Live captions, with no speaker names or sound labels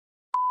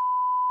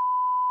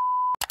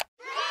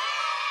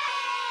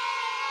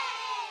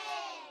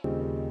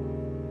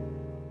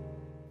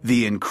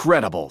The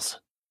Incredibles.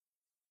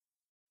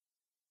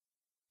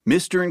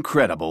 Mr.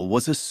 Incredible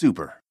was a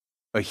super,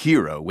 a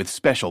hero with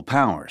special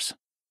powers.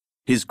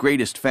 His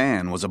greatest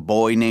fan was a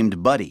boy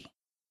named Buddy.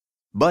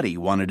 Buddy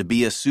wanted to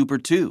be a super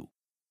too.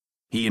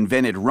 He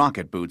invented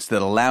rocket boots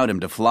that allowed him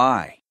to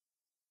fly.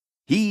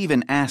 He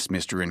even asked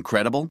Mr.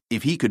 Incredible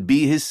if he could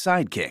be his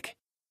sidekick.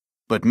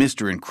 But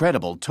Mr.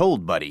 Incredible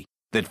told Buddy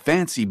that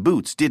fancy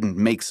boots didn't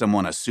make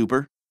someone a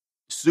super.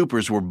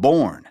 Supers were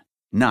born,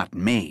 not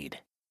made.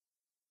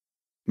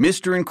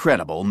 Mr.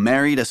 Incredible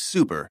married a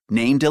super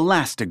named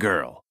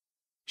Elastigirl.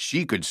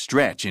 She could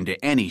stretch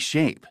into any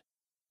shape.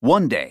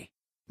 One day,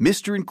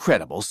 Mr.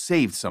 Incredible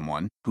saved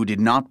someone who did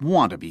not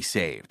want to be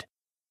saved.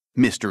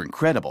 Mr.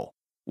 Incredible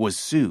was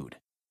sued.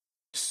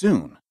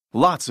 Soon,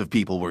 lots of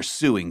people were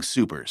suing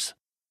supers.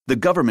 The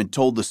government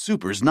told the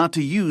supers not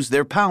to use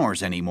their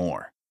powers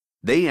anymore.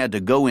 They had to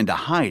go into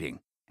hiding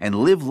and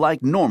live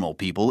like normal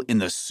people in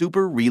the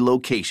Super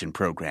Relocation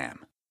Program.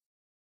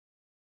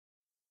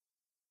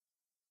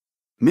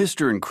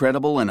 Mr.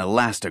 Incredible and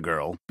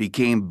Elastigirl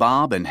became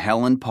Bob and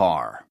Helen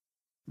Parr.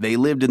 They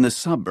lived in the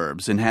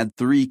suburbs and had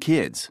 3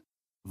 kids,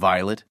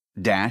 Violet,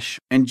 Dash,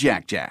 and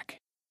Jack-Jack.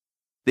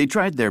 They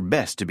tried their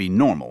best to be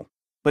normal,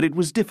 but it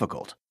was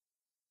difficult.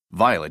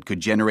 Violet could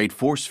generate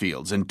force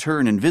fields and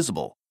turn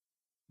invisible.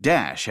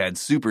 Dash had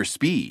super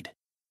speed.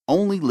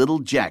 Only little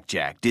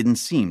Jack-Jack didn't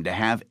seem to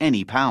have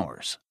any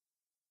powers.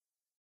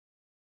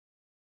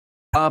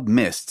 Bob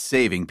missed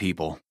saving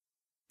people.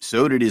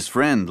 So did his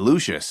friend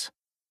Lucius.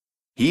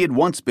 He had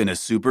once been a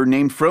super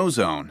named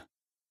Frozone.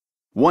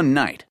 One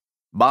night,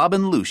 Bob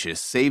and Lucius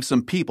saved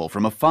some people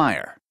from a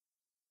fire.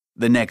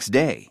 The next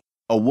day,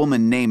 a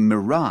woman named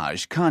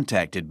Mirage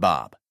contacted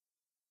Bob.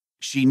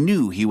 She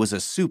knew he was a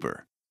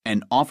super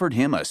and offered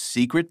him a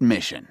secret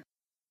mission.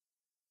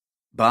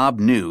 Bob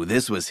knew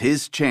this was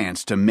his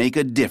chance to make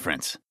a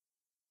difference.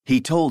 He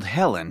told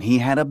Helen he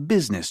had a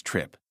business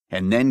trip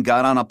and then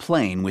got on a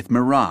plane with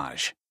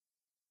Mirage.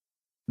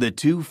 The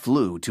two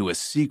flew to a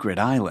secret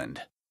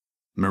island.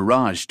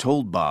 Mirage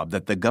told Bob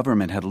that the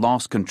government had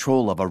lost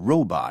control of a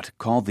robot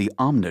called the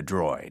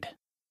Omnidroid.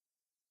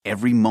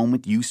 Every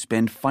moment you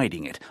spend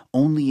fighting it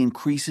only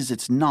increases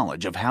its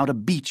knowledge of how to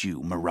beat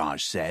you,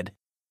 Mirage said.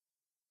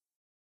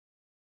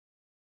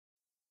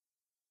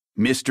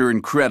 Mr.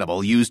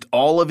 Incredible used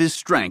all of his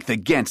strength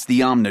against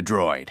the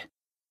Omnidroid.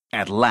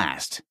 At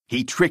last,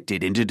 he tricked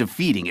it into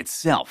defeating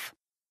itself.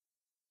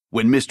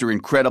 When Mr.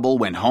 Incredible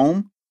went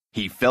home,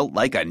 he felt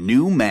like a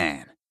new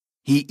man.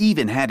 He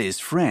even had his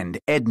friend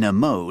Edna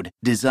Mode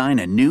design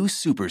a new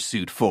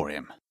supersuit for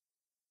him.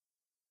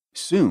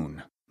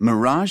 Soon,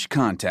 Mirage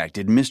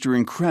contacted Mr.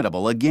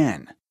 Incredible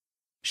again.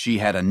 She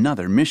had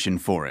another mission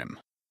for him.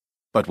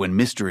 But when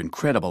Mr.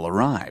 Incredible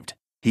arrived,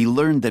 he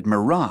learned that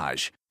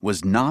Mirage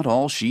was not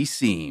all she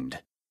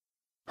seemed.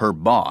 Her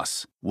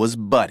boss was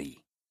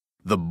Buddy,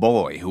 the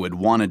boy who had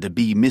wanted to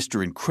be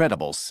Mr.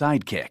 Incredible's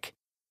sidekick.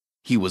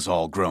 He was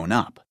all grown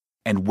up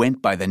and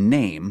went by the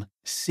name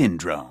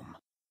Syndrome.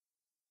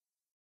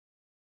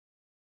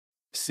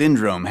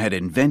 Syndrome had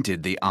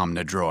invented the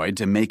Omnidroid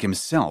to make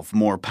himself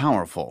more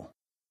powerful.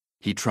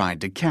 He tried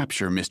to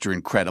capture Mr.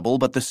 Incredible,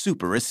 but the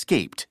super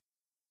escaped.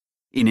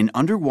 In an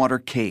underwater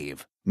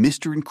cave,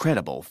 Mr.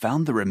 Incredible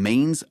found the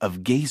remains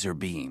of Gazer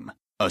Beam,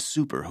 a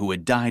super who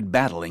had died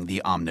battling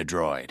the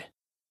Omnidroid.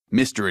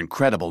 Mr.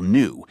 Incredible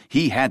knew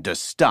he had to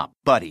stop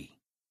Buddy.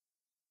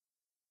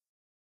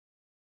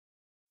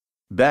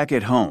 Back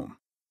at home,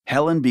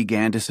 Helen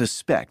began to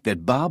suspect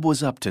that Bob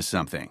was up to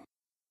something.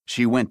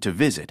 She went to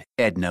visit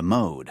Edna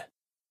Mode.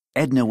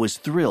 Edna was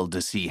thrilled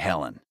to see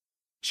Helen.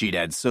 She'd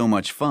had so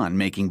much fun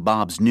making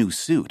Bob's new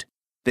suit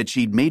that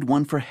she'd made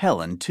one for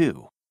Helen,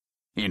 too.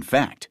 In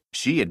fact,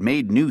 she had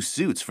made new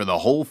suits for the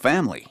whole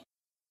family.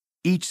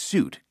 Each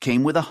suit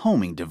came with a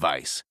homing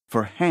device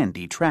for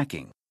handy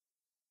tracking.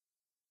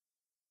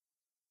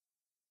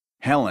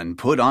 Helen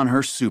put on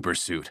her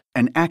supersuit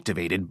and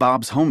activated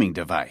Bob's homing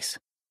device.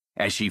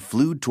 As she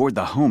flew toward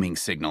the homing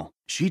signal,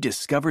 she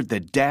discovered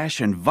that Dash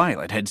and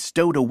Violet had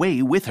stowed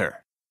away with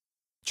her.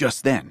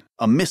 Just then,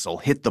 a missile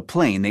hit the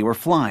plane they were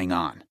flying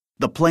on.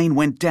 The plane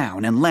went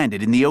down and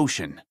landed in the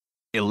ocean.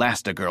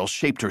 Elastigirl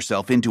shaped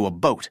herself into a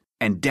boat,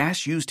 and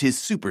Dash used his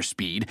super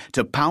speed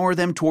to power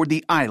them toward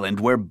the island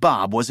where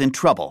Bob was in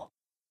trouble.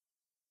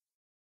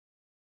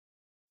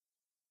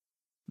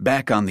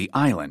 Back on the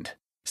island,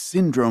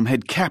 Syndrome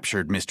had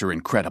captured Mr.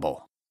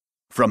 Incredible.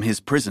 From his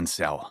prison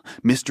cell,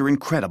 Mr.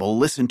 Incredible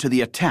listened to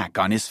the attack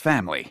on his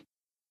family.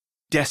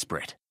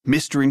 Desperate,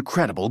 Mr.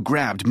 Incredible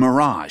grabbed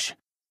Mirage.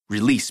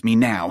 "Release me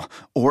now,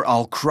 or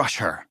I'll crush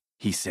her,"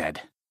 he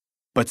said.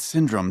 But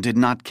Syndrome did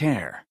not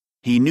care.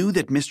 He knew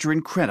that Mr.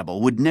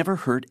 Incredible would never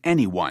hurt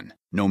anyone,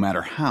 no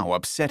matter how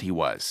upset he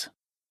was.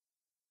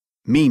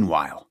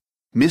 Meanwhile,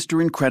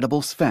 Mr.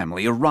 Incredible's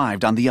family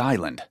arrived on the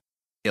island.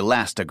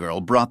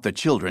 Elastigirl brought the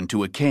children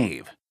to a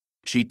cave.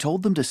 She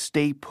told them to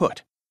stay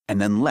put,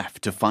 and then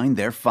left to find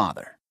their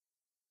father.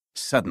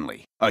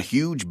 Suddenly, a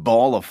huge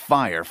ball of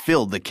fire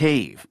filled the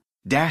cave.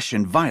 Dash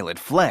and Violet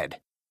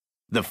fled.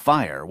 The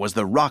fire was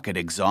the rocket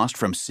exhaust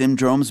from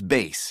Syndrome's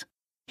base.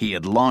 He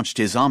had launched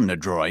his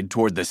Omnidroid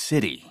toward the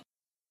city.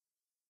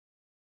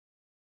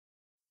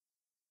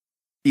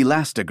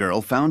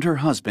 Elastigirl found her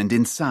husband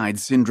inside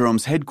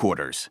Syndrome's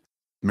headquarters.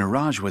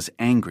 Mirage was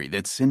angry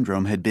that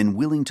Syndrome had been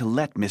willing to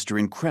let Mr.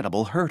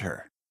 Incredible hurt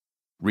her.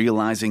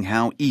 Realizing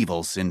how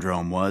evil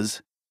Syndrome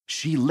was,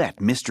 she let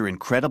Mr.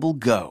 Incredible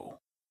go.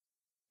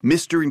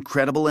 Mr.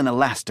 Incredible and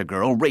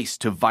Elastigirl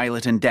raced to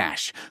Violet and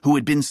Dash, who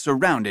had been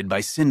surrounded by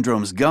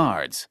Syndrome's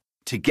guards.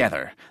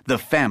 Together, the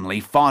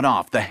family fought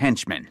off the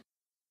henchmen.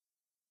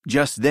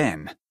 Just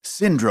then,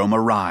 Syndrome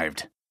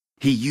arrived.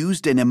 He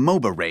used an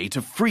Immobile Ray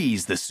to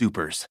freeze the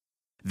supers.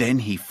 Then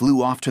he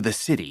flew off to the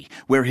city,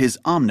 where his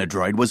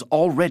Omnidroid was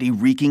already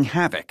wreaking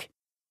havoc.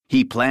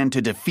 He planned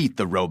to defeat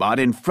the robot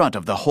in front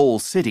of the whole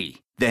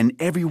city. Then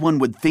everyone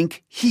would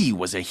think he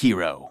was a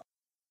hero.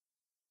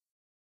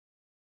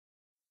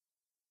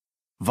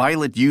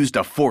 Violet used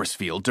a force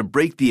field to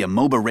break the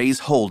Immobile Ray's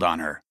hold on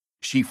her.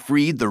 She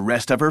freed the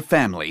rest of her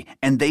family,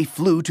 and they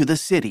flew to the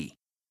city.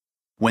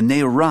 When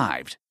they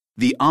arrived,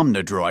 the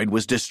Omnidroid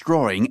was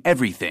destroying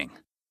everything.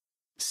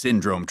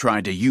 Syndrome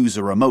tried to use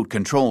a remote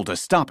control to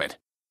stop it,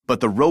 but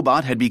the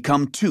robot had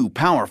become too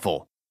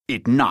powerful.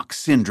 It knocked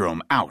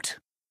Syndrome out.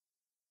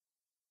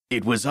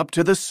 It was up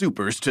to the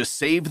supers to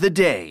save the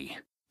day.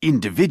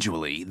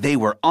 Individually, they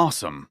were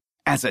awesome.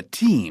 As a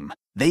team,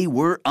 they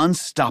were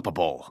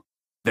unstoppable.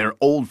 Their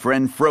old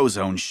friend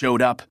Frozone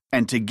showed up,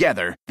 and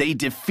together they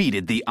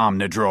defeated the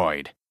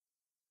Omnidroid.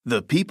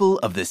 The people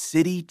of the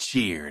city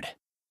cheered,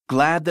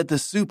 glad that the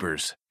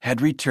supers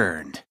had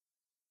returned.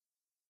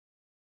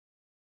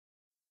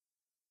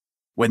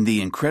 When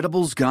the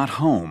Incredibles got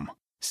home,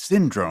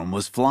 Syndrome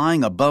was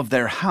flying above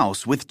their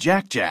house with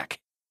Jack-Jack.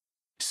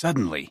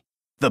 Suddenly,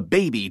 the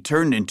baby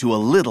turned into a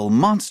little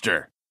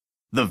monster.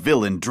 The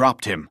villain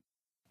dropped him.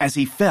 As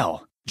he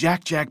fell,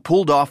 Jack-Jack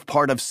pulled off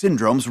part of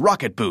Syndrome's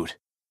rocket boot.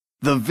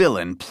 The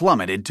villain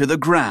plummeted to the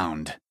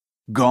ground,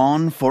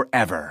 gone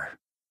forever.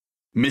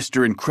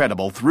 Mr.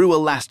 Incredible threw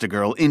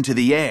Elastigirl into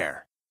the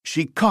air.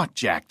 She caught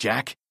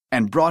Jack-Jack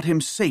and brought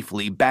him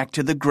safely back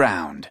to the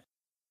ground.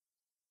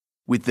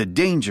 With the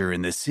danger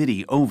in the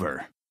city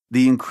over,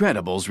 the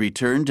Incredibles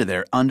returned to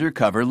their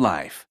undercover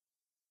life.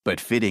 But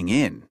fitting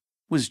in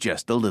was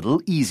just a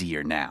little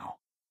easier now.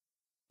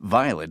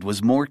 Violet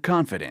was more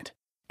confident,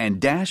 and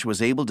Dash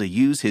was able to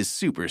use his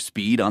super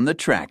speed on the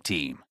track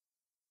team.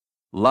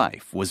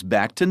 Life was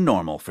back to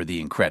normal for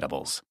the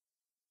Incredibles.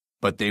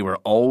 But they were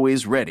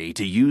always ready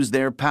to use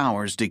their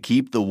powers to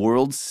keep the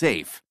world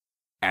safe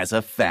as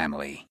a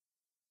family.